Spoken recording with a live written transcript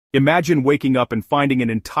Imagine waking up and finding an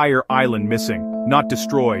entire island missing, not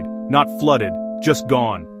destroyed, not flooded, just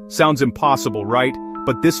gone. Sounds impossible, right?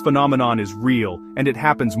 But this phenomenon is real, and it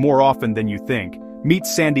happens more often than you think. Meet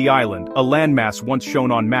Sandy Island, a landmass once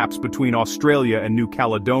shown on maps between Australia and New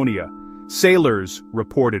Caledonia. Sailors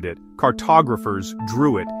reported it, cartographers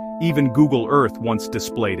drew it, even Google Earth once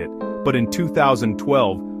displayed it. But in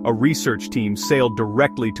 2012, a research team sailed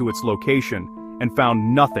directly to its location and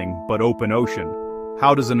found nothing but open ocean.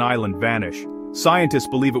 How does an island vanish? Scientists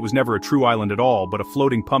believe it was never a true island at all, but a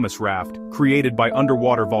floating pumice raft, created by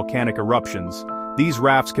underwater volcanic eruptions. These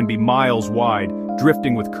rafts can be miles wide,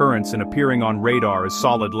 drifting with currents and appearing on radar as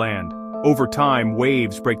solid land. Over time,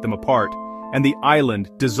 waves break them apart, and the island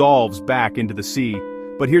dissolves back into the sea.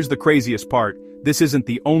 But here's the craziest part: this isn't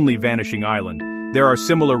the only vanishing island. There are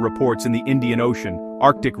similar reports in the Indian Ocean,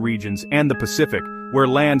 Arctic regions, and the Pacific, where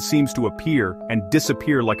land seems to appear and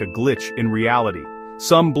disappear like a glitch in reality.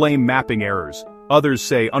 Some blame mapping errors. Others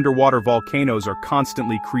say underwater volcanoes are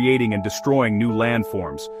constantly creating and destroying new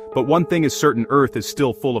landforms. But one thing is certain: Earth is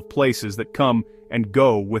still full of places that come and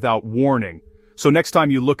go without warning. So next time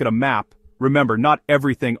you look at a map, remember, not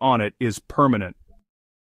everything on it is permanent.